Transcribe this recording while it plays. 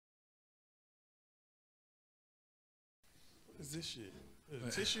What's this shit?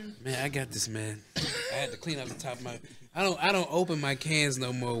 Tissue? Man, I got this, man. I had to clean up the top of my. I don't open my cans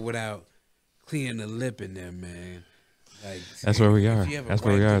no more without cleaning the lip in there, man. Like that's where we are. That's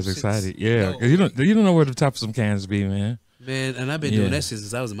where we are. I was excited. Yeah, because you don't know where the top of some cans be, man. Man, and I've been doing that shit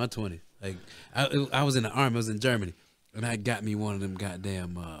since I was in my 20s. Like I was in the army. I was in Germany, and I got me one of them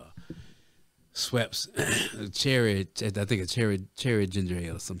goddamn Schweppes cherry. I think a cherry ginger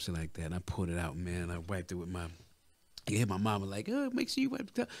ale or something like that. And I pulled it out, man. And I wiped it with my. You hear my mama like, oh, make sure you wipe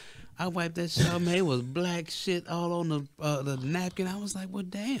it. I wiped that shit out, man. It was black shit all on the napkin. I was like, well,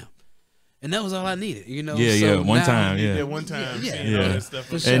 damn. And that was all I needed, you know. Yeah, so one time. And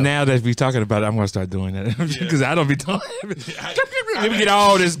now that we talking about it, I'm gonna start doing that because I don't be doing it. We get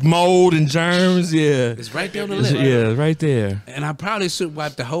all this mold and germs. Yeah, it's right there on the lip. Yeah, it's right there. And I probably should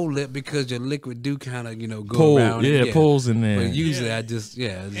wipe the whole lip because your liquid do kind of go pull, around. Yeah, pulls in there. But usually I just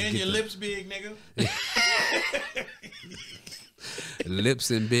and your lips big, nigga. Lips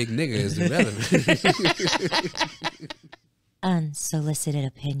and big nigga is irrelevant. Unsolicited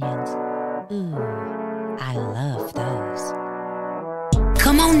opinions. Ooh, I love those.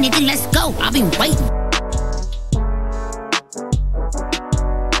 Come on, nigga, let's go. I've been waiting.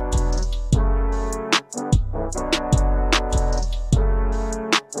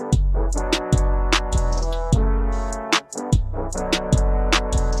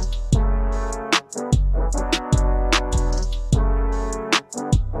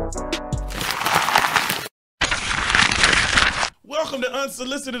 Welcome to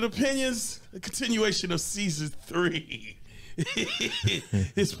Unsolicited Opinions, a continuation of season 3.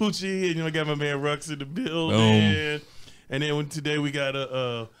 It's Poochie, and I got my man Rux in the building. And then today we got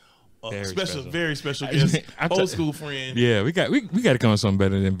a very special guest, old school friend. Yeah, we got to come with something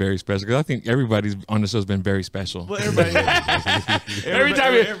better than very special because I think everybody's on the show has been very special. Well, every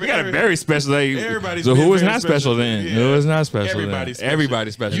time we got a very special. So who is not special then? Yeah. Who is not special?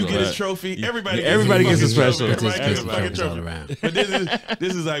 Everybody's special. You get a trophy. Everybody gets a special. Everybody gets a fucking trophy. But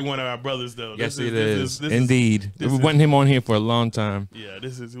this is like one of our brothers, though. Yes, it is. Indeed, we wanted him on here for a long time. Yeah,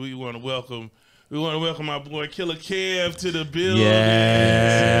 we want to welcome. We want to welcome our boy Killer Kev to the building.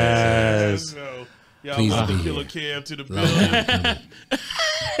 Yes. Y'all welcome Killer Kev to the building.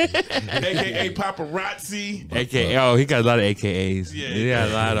 AKA Paparazzi. AKA, he got a lot of AKAs. Yeah, he got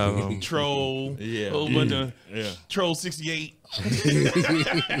a lot of them. Troll. Yeah. Whole bunch of Troll 68.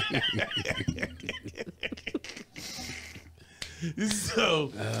 So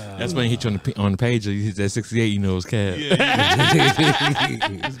that's when he hit you on the page. He hit that 68. You know, it's Kev. Yeah,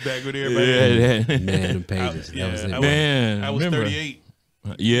 he's back with everybody. Man, the pages. I was 38.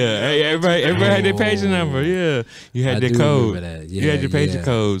 Yeah, everybody had their page number. Yeah, you had their code. Yeah, you had your page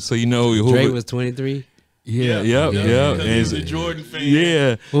code, so you know who. Dre was 23. Yeah, yep. He was a Jordan fan.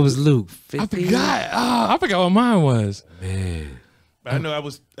 Yeah. What was Luke? 15? I forgot what mine was. Man. I know I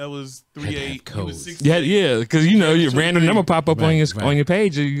was 38. He was 60. Yeah, because your random number pop up on your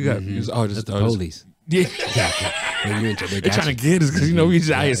page. And you got that's the police. Yeah, they're trying to get us because we just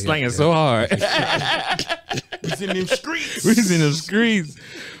out here slanging so hard. We was in them streets. We was in them streets.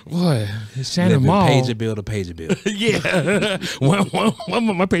 Boy, it's Shannon Mall. Pager bill to pager bill. Yeah, one month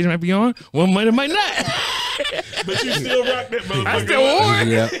my page might be on, 1 month it might not. But you still rock that motherfucker. I still wore it.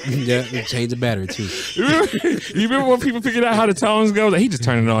 Yeah. Change the battery too. You remember when people figured out how the tones go? Like, he just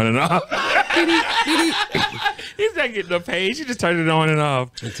turned it on and off. He's not getting the page. He just turned it on and off.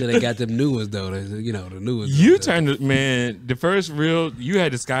 Until they got them new ones though. The new ones. You turned it, man. The first real. You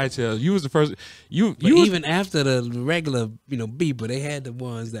had the SkyTel. You was the first. Even after the regular, beeper, they had the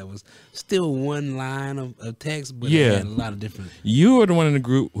ones that was still one line of text, but they had a lot of different. You were the one in the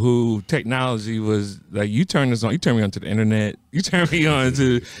group who technology was like. You turned us on. You turned me on to the internet. You turned me on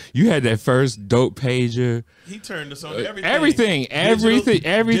to. You had that first dope pager. He turned us on to everything. Everything.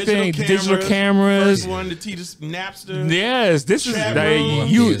 Digital cameras. First one to teach us Napster. Yes, this is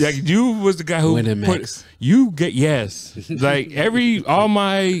you. Like you was the guy who put you get like all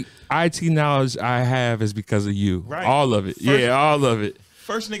my IT knowledge I have is because of you. Right. All of it. All of it.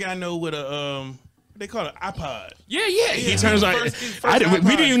 First nigga I know with a they call it iPod. Yeah. He turns on. We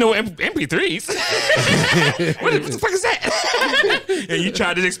didn't even know MP3s. What the fuck is that? And you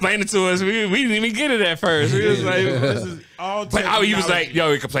tried to explain it to us. We didn't even get it at first. We was like, this is all. But he was like,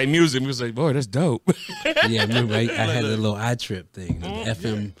 yo, we could play music. We was like, boy, that's dope. Yeah, remember I had a little iTrip thing,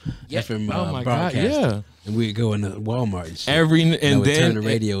 the FM broadcast. Yeah. And we'd go in Walmart and shit. And I would then turn the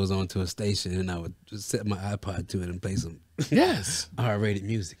radios onto a station, and I would just set my iPod to it and play some R-rated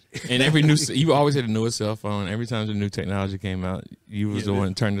music. And you always had a newer cell phone. Every time the new technology came out, you was the one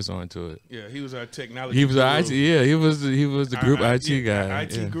that turned us on to it. Yeah, he was our technology. He was our IT. Yeah, he was the group IT guy.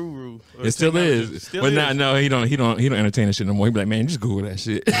 IT guru. through. It still is. But no, he don't entertain that shit no more. He be like, man, just Google that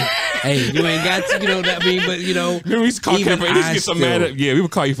shit. Hey, you ain't got to, you know what I mean? But, you know. Remember we used to call Kevin, he used to get so mad at, yeah, we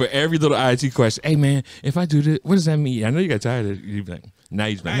would call you for every little IT question. Hey, man, if I do this, what does that mean? I know you got tired of it. You'd be like, now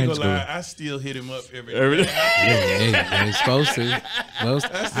you just I like, ain't man, gonna lie, I still hit him up every day. Yeah, you're supposed to.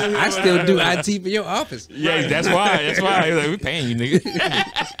 I still do IT for your office. Yeah, that's why. He's like, we paying you,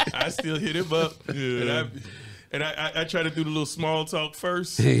 nigga. I still hit him up. Yeah. And I try to do the little small talk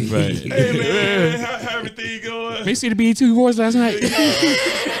first. Right. Hey, man, how everything going? Me see the BET Awards last night.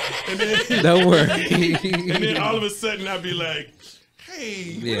 Don't worry. And then all of a sudden I'd be like,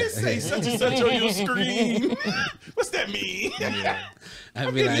 hey, what it say such and such on your screen? What's that mean? Yeah.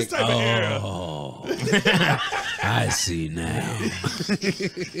 I'd be in like, this type of era. oh, I see now.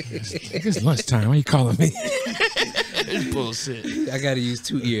 It's lunchtime. Why you calling me? It's bullshit. I got to use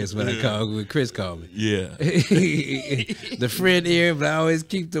 2 ears when when Chris called me. Yeah. The friend ear, but I always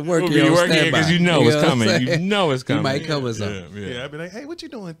keep the work We'll ear be on working standby. because you know it's coming. You know it's You coming. might come with something. Yeah, I'd be like, hey, what you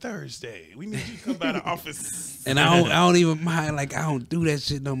doing Thursday? We need you to come by the office. And I don't even mind, like, I don't do that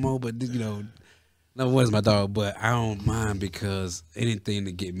shit no more, but, you know, no one's my dog, but I don't mind because anything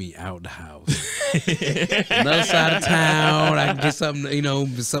to get me out the house. Another side of town, I can get something, you know,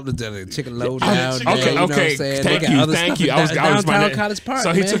 something to chicken low down. Okay, you know what I'm saying? Thank you. I was downtown College Park.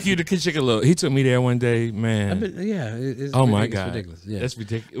 So he man. took you to Chicken Little. He took me there one day, man. It's Oh my ridiculous, God, ridiculous. Yeah. that's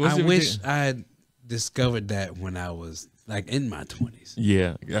ridiculous. I wish I had discovered that when I was like in my 20s.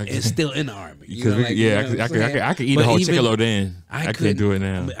 Yeah, And still in the army. Because I could eat a whole chicken load in. I couldn't do it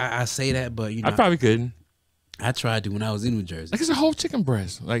now. I mean, I say that, but you know, I probably couldn't. I tried to when I was in New Jersey. Like it's a whole chicken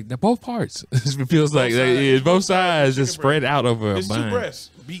breast, like both parts. It feels like it's both sides just spread out over It's a bun. two breasts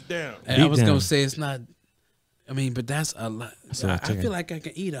beat down. And I was gonna say it's not. I mean, but that's a lot. I chicken. feel like I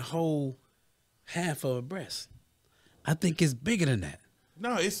can eat a whole half of a breast. I think it's bigger than that.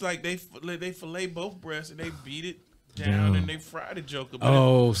 No, it's like they fillet both breasts and they beat it down and they fry the joker. But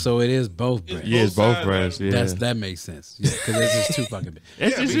Oh, so it is both breasts. Yeah, it's both sides, breasts. like- Yeah, That makes sense. Yeah, because it's just too fucking big.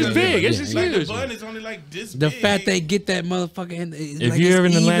 it's just because- big. It's yeah, just yeah. like the huge. bun is only like this The big. fact they get that motherfucker in, If you're ever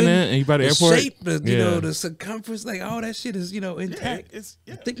in Atlanta and you by the airport, shape, you know, the circumference, like all that shit is, you know, intact.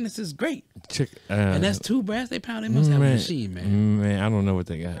 The thickness is great, and that's 2 breasts. They pound. They must have a machine, man. Man, I don't know what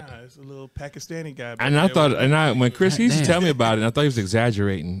they got. Nah, it's a little Pakistani guy. And I thought, when Chris he used to Damn. tell me about it, I thought he was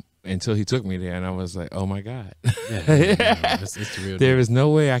exaggerating until he took me there, and I was like, oh my God. It's the real There deal. is no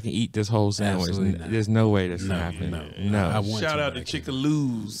way I can eat this whole sandwich. Absolutely not. There's no way that's No, happening. no. No. I want Shout to, out to but I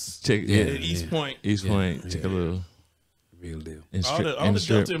Chickaloo's Yeah, at East Point. East Point, Chickaloo. real deal. And All the and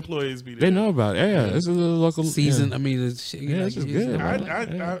strip. Delta employees be there. They know about it. Yeah, it's a little local Season. Yeah. I mean, the shit, Yeah, this is good.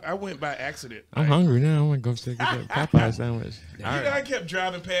 I went by accident. I'm hungry now. I want to go get that Popeye sandwich. You know, I kept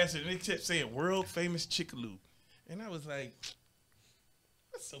driving past it and they kept saying world famous Chickaloo. And I was like,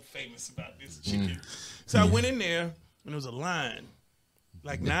 what's so famous about this chicken? So I went in there and there was a line,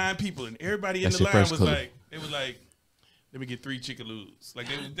 like 9 people, and everybody in That's the your line first was clue. like, they was like, let me get 3 Chickaloos. Like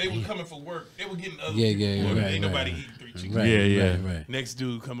they were coming for work. They were getting other Yeah, people yeah, for work. right, Ain't right, nobody right. eating 3 Chickaloos. Right, Yeah. right. Next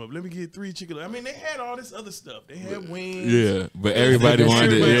dude come up, let me get 3 Chickaloos. I mean, they had all this other stuff. They had wings. Yeah, but everybody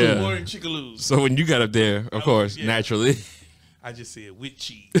wanted Everybody it. was Yeah. ordering Chickaloos. So when you got up there, of course, yeah. naturally. I just said with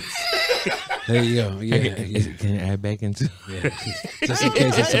cheese. There you go. Yeah, Can I add bacon too? yeah. Just in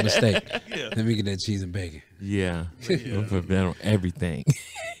case it's a mistake. Yeah. Let me get that cheese and bacon. Yeah. We'll put that on everything.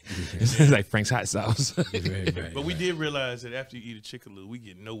 It's like Frank's hot sauce. Right. But we did realize that after you eat a Chickaloo, we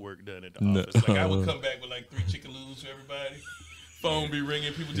get no work done at the No. office. Like I would come back with like 3 Chickaloos for everybody. Phone be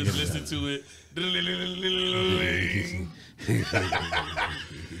ringing, people just listen to it.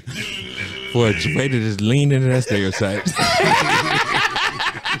 For Jay to just lean into that stereotype.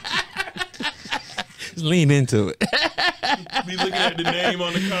 Just lean into it. Be looking at the name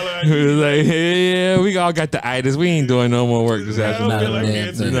on the collar. It was like, hey, yeah, we all got the itis. We ain't doing no more work this I don't feel like afternoon.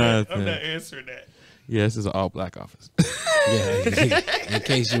 answering that. I'm Nothing. not answering that. Yeah, this is an all black office. Yeah, in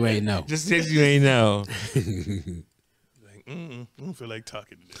case you ain't know. Just in case you ain't know. Like, I don't feel like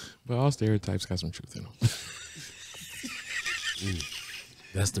talking to them. But all stereotypes got some truth in them.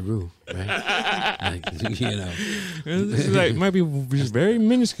 That's the rule, right? Like, you know, This is like might be just very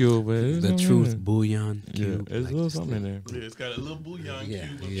minuscule, but it's the something truth in there. bouillon Yeah, cube. there's like a little just something in there. Yeah, it's got a little bouillon Yeah,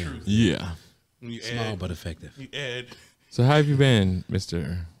 cube of yeah. truth. Yeah. When you Small add, but effective. you add. So how have you been,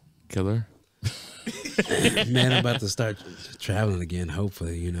 Mr. Killer? Man, I'm about to start traveling again.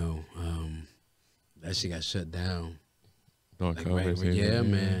 Hopefully, you know, that shit got shut down. Doing Like, COVID right, season? yeah,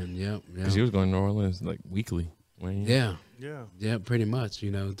 man. Yep. Because you was going to New Orleans like weekly. When Yeah, pretty much. You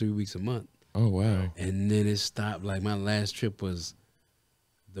know, 3 weeks a month. Oh wow. And then it stopped. Like my last trip was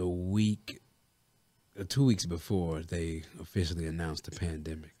the week 2 weeks before they officially announced the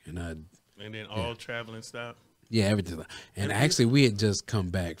pandemic, and then all traveling stopped. Yeah, everything. And actually, we had just come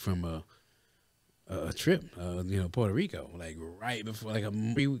back from a trip, Puerto Rico, like right before, like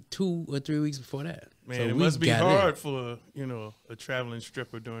 2 or 3 weeks before that. Man, so it must be hard for a traveling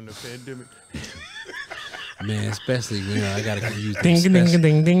stripper during the pandemic. Man, especially when I gotta use ding ding ding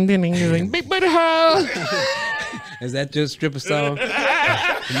ding ding ding ding. Big booty hole. Is that your stripper song?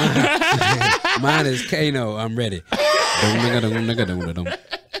 Mine is Kano. I'm ready. That's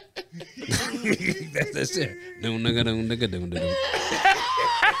that shit.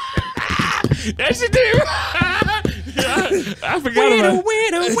 That shit did. I forgot about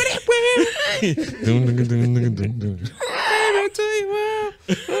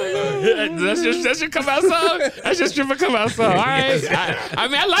That's your come out song. That's your stripper come out song. All right. I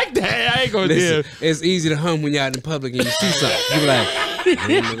mean, I like that. I ain't gonna do. It's easy to hum when you're out in public and you see something. You be like, you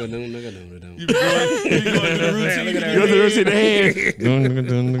going to the routine. You go to the routine the head.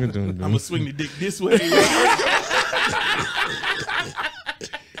 I'm gonna swing the dick this way.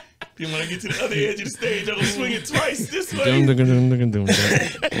 Then when I get to the other edge of the stage, I'm gonna swing it twice this way.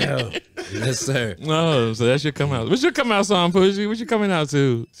 Yes, sir. No, so that should come out. What's your come out song, Pushy? What you coming out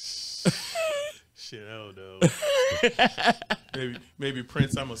to? Shit, I don't know. maybe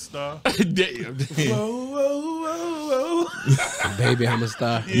Prince, I'm a Star. Damn. Whoa, whoa, whoa, whoa. Baby, I'm a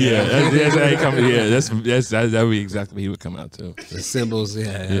star. Yeah, that's how he coming. Yeah, that would be exactly what he would come out to. The symbols,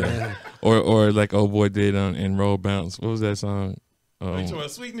 yeah. Or like old boy did in Roll Bounce. What was that song? You talking about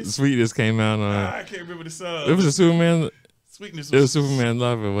Sweetness? Sweetness came out on. I can't remember the song. It was a Superman. Sweetness. It was Superman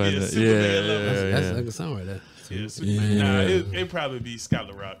Lover, wasn't it? Superman Lover. That's like a song right there. Yeah, Superman. Nah, it'd probably be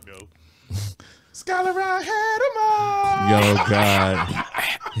Scholar Rock though. Scholar Rock had him on. Yo, God,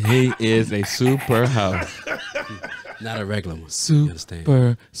 he is a super house. Not a regular one. Super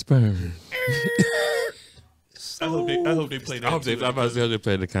sperm. I hope they play that. I hope they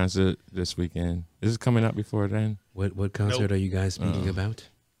play the concert this weekend. Is it coming out before then? What concert are you guys speaking about?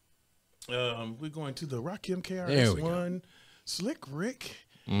 We're going to the Rakim There we KRS-One, Slick Rick,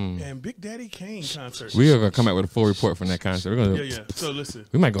 and Big Daddy Kane concert. We are gonna come out with a full report from that concert. We're gonna, Yeah. So listen,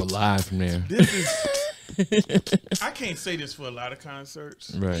 we might go live from there. this is. I can't say this for a lot of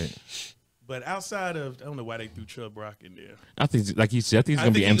concerts, Right. but outside of, I don't know why they threw Chubb Rock in there. I think, like you said, I think he's I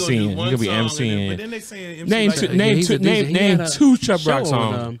gonna be think he MCing. He's one gonna be song and MCing. but then they saying MC Name like two, that. name two Chubb Rock show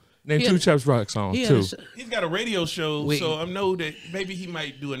on, songs. Name two Chubb Rock songs. Two. He's got a radio show, Wait. so I know that maybe he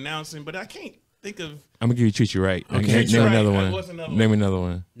might do announcing, but I can't think of. I'm gonna give you Treat You Right. Okay. Name another one. What's another Name another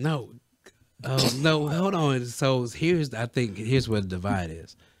one. No, no, hold on. So here's where the divide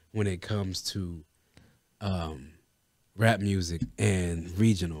is when it comes to rap music and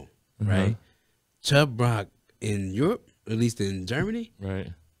regional, right? Chubb Rock in Europe, at least in Germany,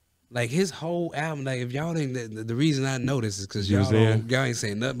 Right. like his whole album. Like if y'all didn't, the reason I know this is because You was there? y'all ain't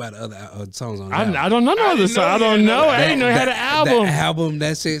saying nothing about the other songs on the album. I don't know no other song. I don't know. I didn't know he had an album. That album,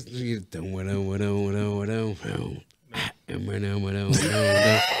 that's it.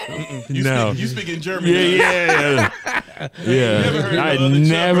 No. You speak in German. Yeah. I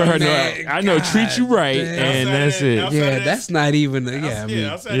never heard no. I know Treat You Right, and that's it. Outside Yeah, of that's not even. I mean,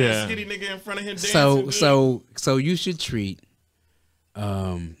 outside that skinny nigga in front of him dancing. so you should treat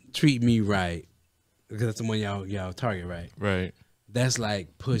Me Right, because that's the one y'all target, right? Right. That's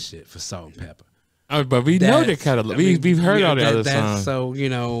like Push It for Salt and Pepper. Oh, but we know the catalog. We've heard all the other songs. So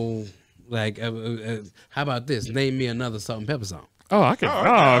like, how about this? Name me another Salt and Pepper song. Oh, I can.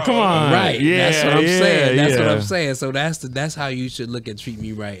 Oh, come on. Right. Yeah, that's what I'm saying. That's what yeah. I'm saying. So that's how you should look at Treat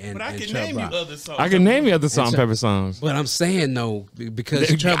Me Right and But I can Chubb name you Rock. other songs. I can name you other Salt and Pepper songs. But I'm saying though, because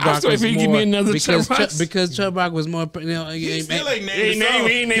I Chubb was Rock waiting was for you to give more me another because Chubb Rock. because Chubb Rock was more. He still ain't He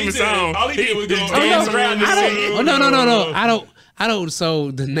named name a song. All he did was go dance around the scene. Oh no! I don't.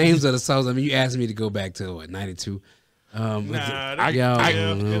 So the names of the songs. I mean, you asked me to go back to what 92. Okay,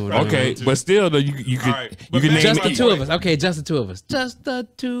 but still though, you could right, you but can name Just the it. two of us. Okay, just the two of us. Just the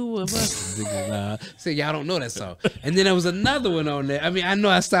two of us. See, y'all don't know that song. And then there was another one on there. I mean, I know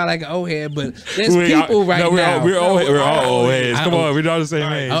I sound like an old head, but there's people right now. We're all old heads. Come on, we're all the same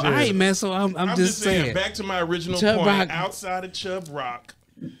age. All right, man. So I'm just saying. Back to my original Chubb point. Rock. Outside of Chubb Rock,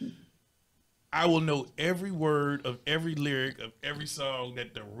 I will know every word of every lyric of every song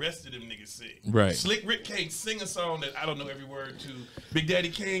that the rest of them niggas sing. Right. Slick Rick can't sing a song that I don't know every word to. Big Daddy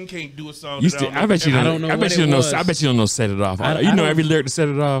Kane can't do a song. You that still, I I bet you I don't don't know know. I bet what you it don't know. was. I bet you don't know. Set It Off. I You know don't- every lyric to Set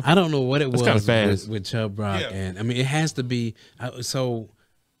It Off. I don't know what it was kinda fast. with Chubb Rock, Yeah. and I mean it has to be so.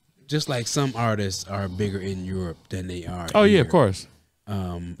 Just like some artists are bigger in Europe than they are. Oh here. yeah, of course.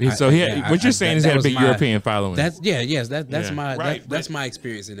 What you're saying is he had a big European following. That's my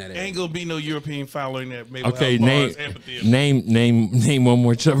experience in that area. Ain't gonna be no European following that. Maybe okay, name one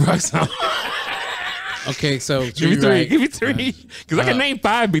more Chubb Rock song. Okay, so give me three. Give me three, because I can name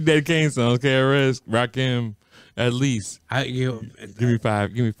 5 Big Daddy Kane songs. KRS, Rakim, at least. Give me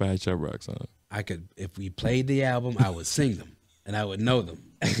 5. Give me 5 Chubb Rock songs. I could, if we played the album, I would sing them and I would know them.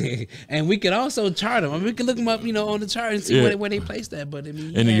 And we could also chart them. I mean, we could look them up, on the chart and see where they placed that. But I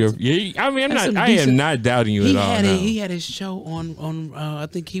mean, I am not doubting you at all. He had his show on I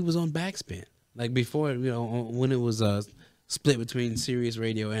think he was on Backspin, like before, when it was split between Sirius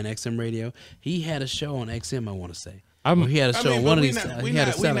Radio and XM Radio. He had a show on XM, I want to say. He had a show on one of these. He had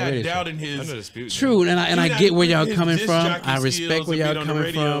a satellite radio doubting his. True, and I get where y'all coming from. I respect where y'all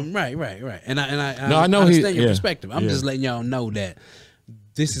coming from. Right. And I understand your perspective. I'm just letting y'all know that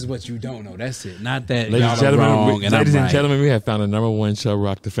this is what you don't know. That's it. Not that y'all are wrong. Ladies and gentlemen, we have found a #1 Chubb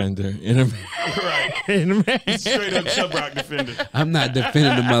Rock defender in America. Straight up Chubb Rock defender. I'm not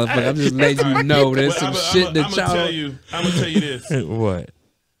defending the motherfucker. I'm just letting you know there's some shit that y'all. I'm gonna tell you this. What?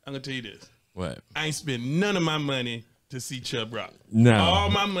 I'm gonna tell you this. What? I ain't spent none of my money to see Chubb Rock. No. All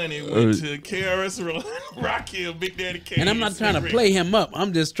my money went to KRS Rakim, Big Daddy Kane. And I'm not trying to play him up.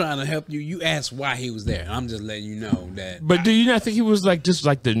 I'm just trying to help you. You asked why he was there. I'm just letting you know that. But do you not think he was just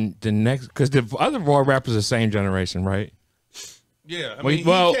like the next? Because the other boy rappers are the same generation, right? Yeah. I mean, he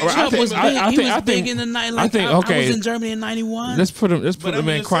was big in the night. Like, I was in Germany in '91. Let's put them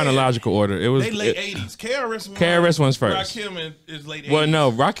in chronological order. It was they late '80s. KRS one's first. Rakim is late '80s. Well, no,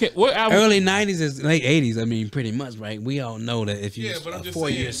 Rakim. What album? Early '90s is late '80s. I mean, pretty much, right? We all know that if you a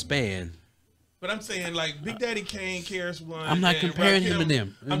 4-year span. But I'm saying like Big Daddy Kane, KRS One. I'm not comparing him to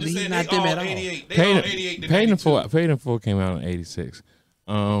them. I'm just saying not they them all at all. 88. They all 88. Paid in Full came out in '86.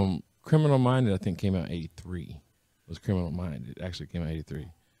 Criminal Minded I think came out in '83. Was Criminal Minded actually came out in '83.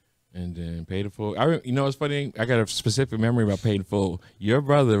 And then Paid in Full. What's funny? I got a specific memory about Paid in Full. Your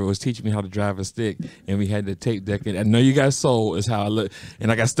brother was teaching me how to drive a stick, and we had the tape deck. And I know you got soul is how I look.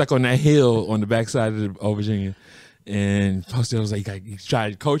 And I got stuck on that hill on the backside of the Old Virginia. And Postal was like, he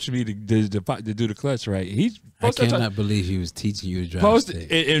tried to coach me to do the clutch right. I cannot believe he was teaching you to drive a stick.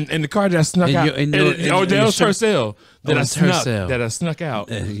 In the car that I snuck out. That was Tercel. That I snuck out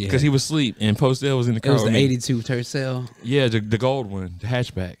because he was asleep. And Postal was in the car. It was the '82 Tercel. Yeah, the gold one, the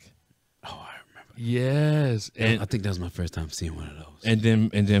hatchback. Oh, I remember. Yes, and I think that was my first time seeing one of those. And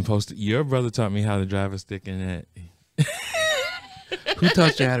then Postal, your brother taught me how to drive a stick in that. Who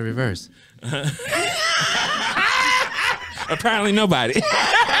taught you how to reverse? Apparently nobody.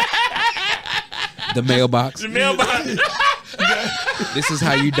 The mailbox. The mailbox. This is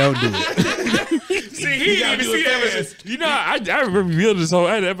how you don't do it. See, he didn't even see that. I revealed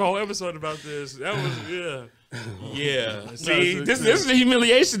that whole episode about this. That was yeah. See, this is the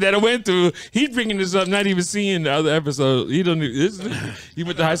humiliation that I went through. He's bringing this up, not even seeing the other episode. He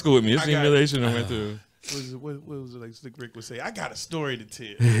went to high school with me. This is the humiliation I went through. What was it like Slick Rick would say? I got a story to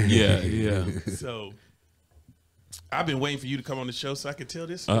tell. Yeah. So I've been waiting for you to come on the show so I can tell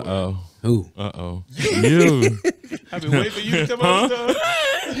this story. Who? You. I've been waiting for you to come on the show.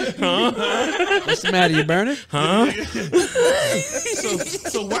 What's the matter, you burning?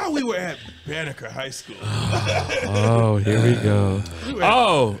 So while we were at Banneker High School. Here we go.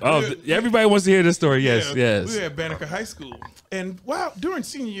 Everybody wants to hear this story. Yes. We were at Banneker High School. And during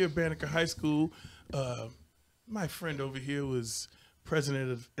senior year of Banneker High School, my friend over here was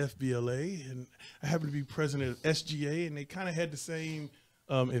president of FBLA, and I happened to be president of SGA, and they kind of had the same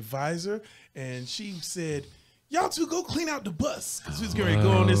advisor. And she said, y'all two go clean out the bus because we was going to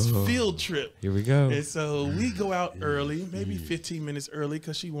go on this field trip. Here we go. And so we go out early, maybe 15 minutes early,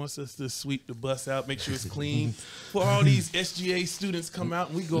 because she wants us to sweep the bus out, make sure it's clean. For all these SGA students come out,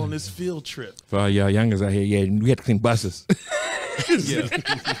 and we go on this field trip. For all y'all youngers out here, we had to clean buses. Yeah.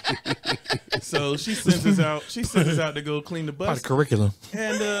 So she sends us out. She sends us out to go clean the bus. Part of curriculum.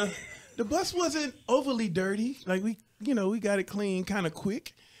 And the bus wasn't overly dirty. Like we got it clean kind of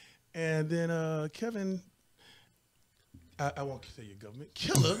quick. And then Kevin, I won't say your government,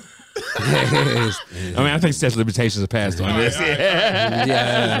 Killer. I think statute of limitations are passed on this.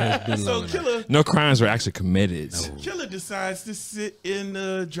 Yeah. So Killer. No crimes were actually committed. Killer decides to sit in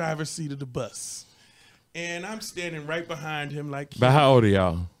the driver's seat of the bus. And I'm standing right behind him like... But how old are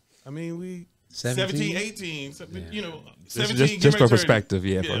y'all? I mean, we... 17, 18. Yeah. 17. Just for perspective,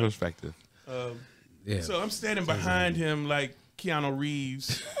 for perspective. So I'm standing behind him like Keanu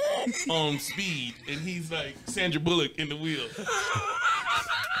Reeves on Speed, and he's like Sandra Bullock in the wheel.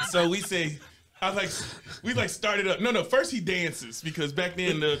 So we say, we like started up. No, first he dances because back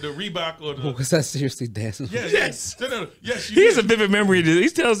then the Reebok or the Was that seriously dancing? yeah, yes, no, yes. He has a vivid memory. He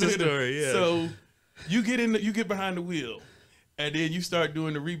tells the story. Yeah. So you get behind the wheel. And then you start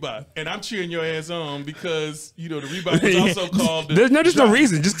doing the Reebok, and I'm cheering your ass on because the Reebok was also called. There's no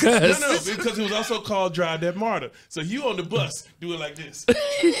reason, just cause. No, because it was also called Drive That Martyr. So you on the bus do it like this,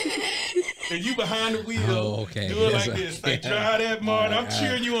 and you behind the wheel do it like this, like Drive That Martyr. I'm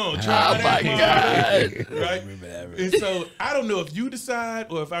cheering you on. Drive that Martyr, right? And so I don't know if you decide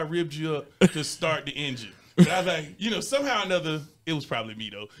or if I ribbed you up to start the engine, but I was like, somehow or another, it was probably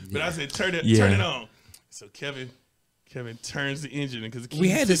me though. But I said, turn it on. So Kevin turns the engine because we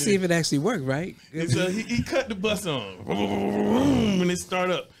had to see if it actually worked, right? And so he cut the bus on when it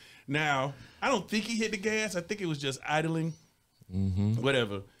started up. Now, I don't think he hit the gas. I think it was just idling,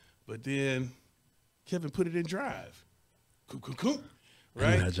 whatever. But then Kevin put it in drive.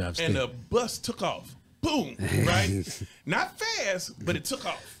 Right? And the bus took off. Boom, right? Not fast, but it took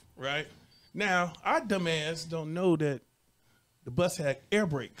off, right? Now, our dumb ass don't know that the bus had air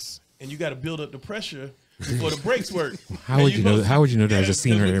brakes, and you got to build up the pressure before the brakes work. How would you know? How would you know that as a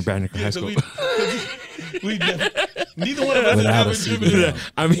senior in Banneker High School? Neither one of us have ever driven it.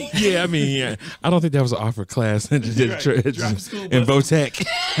 I mean, I don't think that was an offered class in VOTEC.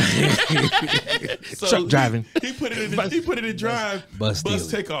 So truck driving. He put it in drive. Bus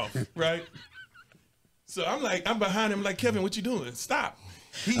take off. Right. So I'm behind him like, Kevin, what you doing? Stop.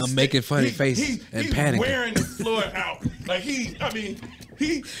 I'm making funny faces and panicking. He's wearing the floor out. Like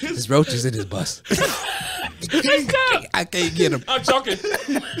his roaches in his bus. I can't get him. I'm joking.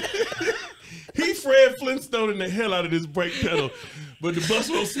 He Fred Flintstone the hell out of this brake pedal, but the bus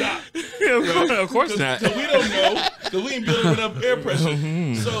won't stop. Yeah, of course not. Because we don't know, because we ain't building enough air pressure.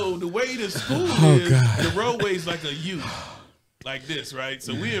 So the way the school is, the roadway's like a U, like this, right?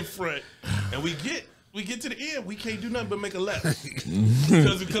 So we in front, and we get to the end, we can't do nothing but make a left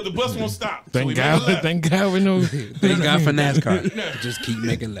because the bus won't stop. Thank God we know. Thank God for NASCAR. Just keep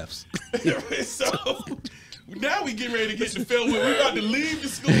making lefts. So now we get ready to get to Felwood. We're about to leave the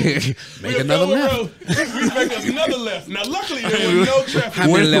school. Make another left. Road. We make another left. Now, luckily, there was no traffic. How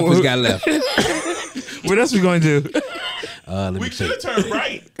many left we got left? What else we going to do? We should have turned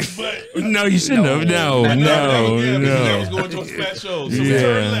right, but no, you shouldn't have. No. I was going to a flat show, so we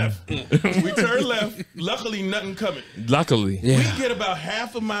turned left. We turned left. Luckily, nothing coming. Luckily, we get about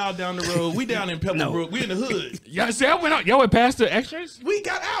half a mile down the road. We down in Pebblebrook. We in the hood. Yeah, see, I went out. Y'all went past the X-rays. We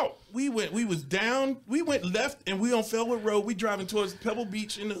got out. We went left, and we on Felwood Road. We driving towards Pebble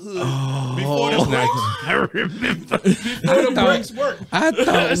Beach in the hood before the brakes. I remember. Before the brakes worked. I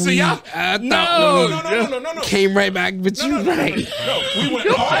thought No. Came right back, but you right. No, we went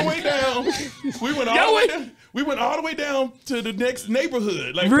all the way down. We went all the way down to the next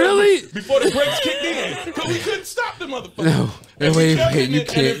neighborhood. Like really? Before the brakes kicked in, because we couldn't stop the motherfucker. No, wait, you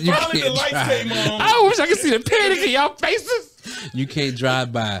can't. And finally, the lights came on. I wish I could see the panic in y'all faces. You can't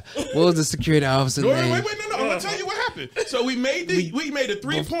drive by. What was the security officer name? Wait, no. I'm gonna tell you what happened. So we made a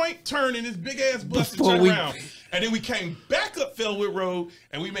 3-point turn in this big ass bus to turn around. And then we came back up Felwood Road,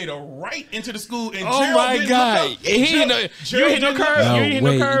 and we made a right into the school. And oh my God! You hit no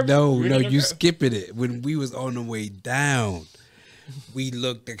curve. No, you skipping it. When we was on the way down, we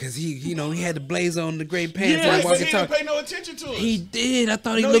looked because he had the blaze on, the gray pants. Yeah, but he didn't pay no attention to us. He did. I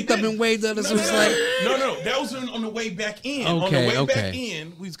thought he looked up and waved at us. No, that was on the way back in. Okay, on the way back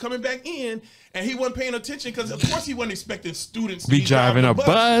in, we was coming back in, and he wasn't paying attention because, of course, he wasn't expecting students to be driving a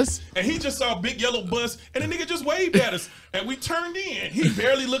bus. And he just saw a big yellow bus, and the nigga just waved at us, and we turned in. He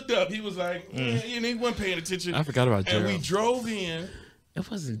barely looked up. He was like, and he wasn't paying attention. I forgot about Gerald. And we drove in.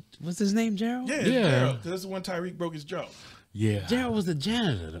 It wasn't. Was his name Gerald? Yeah. Gerald, because that's the one Tyreek broke his jaw. Yeah. Gerald was the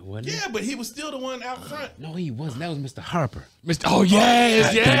janitor, wasn't he? Yeah, but he was still the one out front. No, he wasn't. That was Mr. Harper. Oh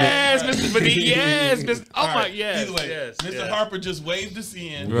yes, Mr. Oh my yes. Either way, Mr. Harper just waved us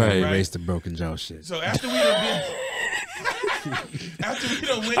in. Right. Erased the broken jaw shit. So after we done been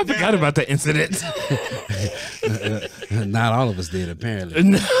went I forgot about that incident. Not all of us did,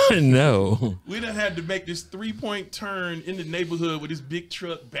 apparently. No. We done had to make this 3-point turn in the neighborhood with this big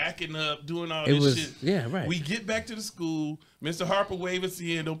truck backing up, doing all this shit. Yeah, right. We get back to the school. Mr. Harper wave us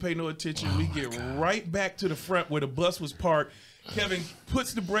in, don't pay no attention. We get right back to the front where the bus was parked. Kevin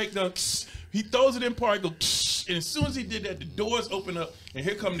puts the brake down. He throws it in park, and as soon as he did that, the doors open up, and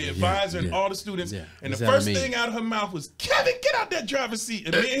here come the advisor and all the students. Yeah. And the first thing out of her mouth was, "Kevin, get out that driver's seat."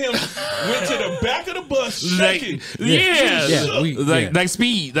 And me and him went to the back of the bus, shaking. Like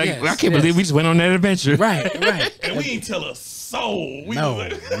speed. I can't believe we just went on that adventure. Right. And we ain't tell a soul. No.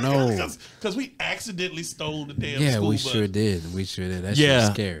 Because we accidentally stole the damn school bus. Yeah, we sure did. That shit was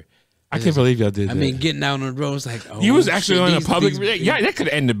scary. I can't believe y'all did that. I mean, getting out on the road was like, oh, you was actually shit, on a these- public. these- Yeah, that could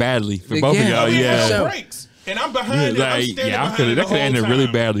have ended badly for both of y'all. Yeah. Yeah. Sure. Brakes. And I'm behind it. I'm Like, standing yeah, behind it that the could have ended whole really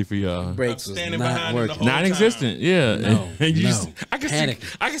time. badly for y'all. Brakes was standing not behind him the working. whole Non-existent, yeah. No, And you no. just- I can Panicking.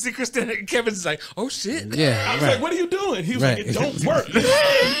 see. I can see Christina and Kevin's like, oh shit. Yeah, I was right. like, what are you doing? He was Right. like, it don't work.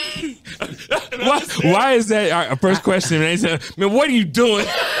 Why is that our first question? And they said, man, what are you doing?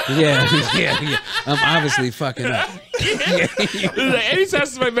 yeah. I'm obviously fucking up. Like, anytime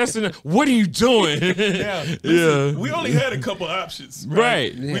somebody messing up, what are you doing? Yeah. Yeah. We only had a couple options.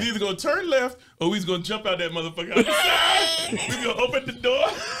 Right. We either gonna turn left or we was gonna jump out that motherfucker out the side. We gonna open the door.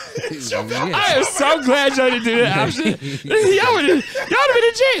 And jump out. Yeah. I am so glad y'all didn't do that option. Y'all would have been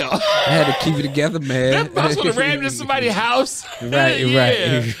in jail. I had to keep it together, man. That bus would have rammed into somebody's house. Right, Yeah.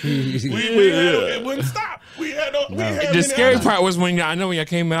 right. It wouldn't stop. We had The scary part was when I know when y'all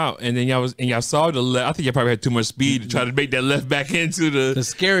came out and then y'all saw the left. I think y'all probably had too much speed to try to make that left back into the. The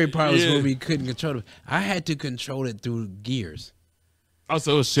scary part was Yeah. when we couldn't control it. I had to control it through gears.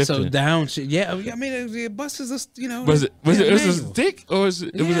 Also, it was shifting. So down, yeah. I mean, the bus is a was it was yeah, it manual. a stick or was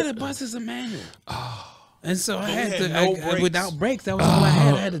it? Yeah, Was the bus is a manual. And so I we had had to, no I, brakes. without brakes, that was all I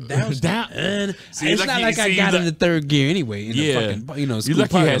had. I had to down. Down. And See, it's lucky- not like I see, got you in the third gear anyway. In Yeah. the fucking, You school lucky you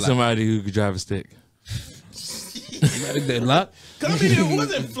parking had lot. somebody who could drive a stick. The luck. Cause I mean, it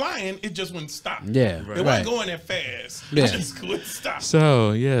wasn't flying. It just wouldn't stop. Yeah, It right. wasn't going that fast. Yeah. It just couldn't stop.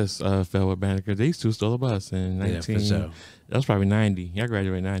 So yes, fellow Banneker, these two stole a bus in Yeah, 19. for sure. That was probably 90. Y'all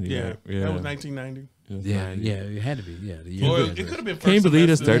graduated 90. Yeah, right? that was 1990. It was Yeah, 90. yeah, it had to be. Yeah, the year Or we it could have been. Can you first believe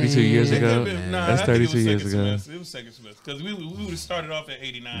that's semester. 32 years It ago? could've been- nah, That's I think it 32 was years second ago. semester. It was second semester because we would have started off at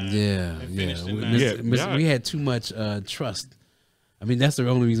 89. Yeah, and yeah. finished in We, 90. Yeah. we had too much trust. I mean, that's the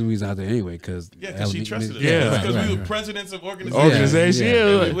only reason we was out there anyway. Because Yeah, because she trusted us. Yeah. because right, we were right. presidents of organizations. Organization, Yeah, yeah.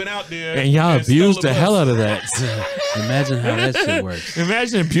 And look. we went out there And y'all stole abused a the bus. hell out of that. Imagine how that shit works.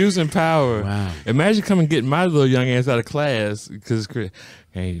 Imagine abusing power. Wow. Imagine coming getting my little young ass out of class because,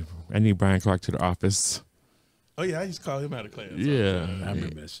 hey, I need Brian Clark to the office. Oh yeah, I used to call him out of class. Yeah. I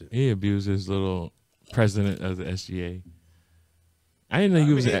remember that shit. He abused his little president of the SGA. I didn't know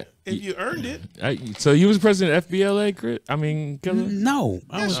he was. If you earned it, So you was president of FBLA, Crit? I mean, Killer? No,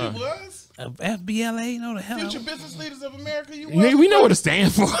 I yes, was you was. FBLA. No, the hell. Future Business Leaders of America. You Yeah, was. we know what it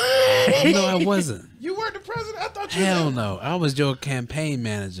stands for. No, I wasn't. You were the president. I thought you. Hell was. no. I was your campaign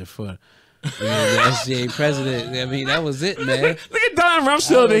manager for the SGA president. I mean, that was it, man. Look at Don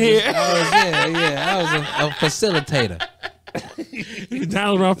Rumsfeld in here. I was a facilitator.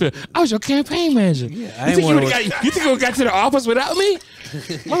 Donald Rumsfeld. I was your campaign manager. I you ain't think wanna- you think you got to the office without me,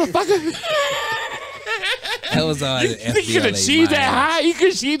 motherfucker? That was all. You think you could achieve that high? You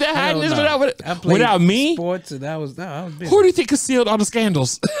could achieve that highness without me? Sports, and I was busy. Who do you think concealed all the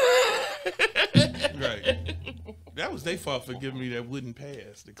scandals? Right. That was their fault for giving me that wooden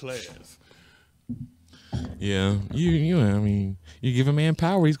pass to class. Yeah, I mean, you give a man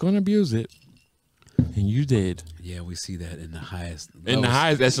power, he's going to abuse it, and you did. Yeah, we see that in the highest. In the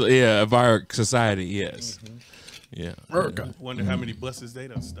highest, of our society, yes. Yeah. Wonder how many buses they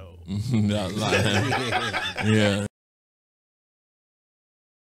done stole. Not lying. Yeah.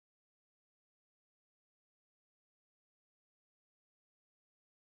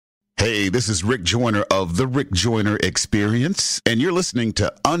 Hey, this is Rick Joyner of The Rick Joyner Experience, and you're listening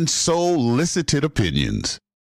to Unsolicited Opinions.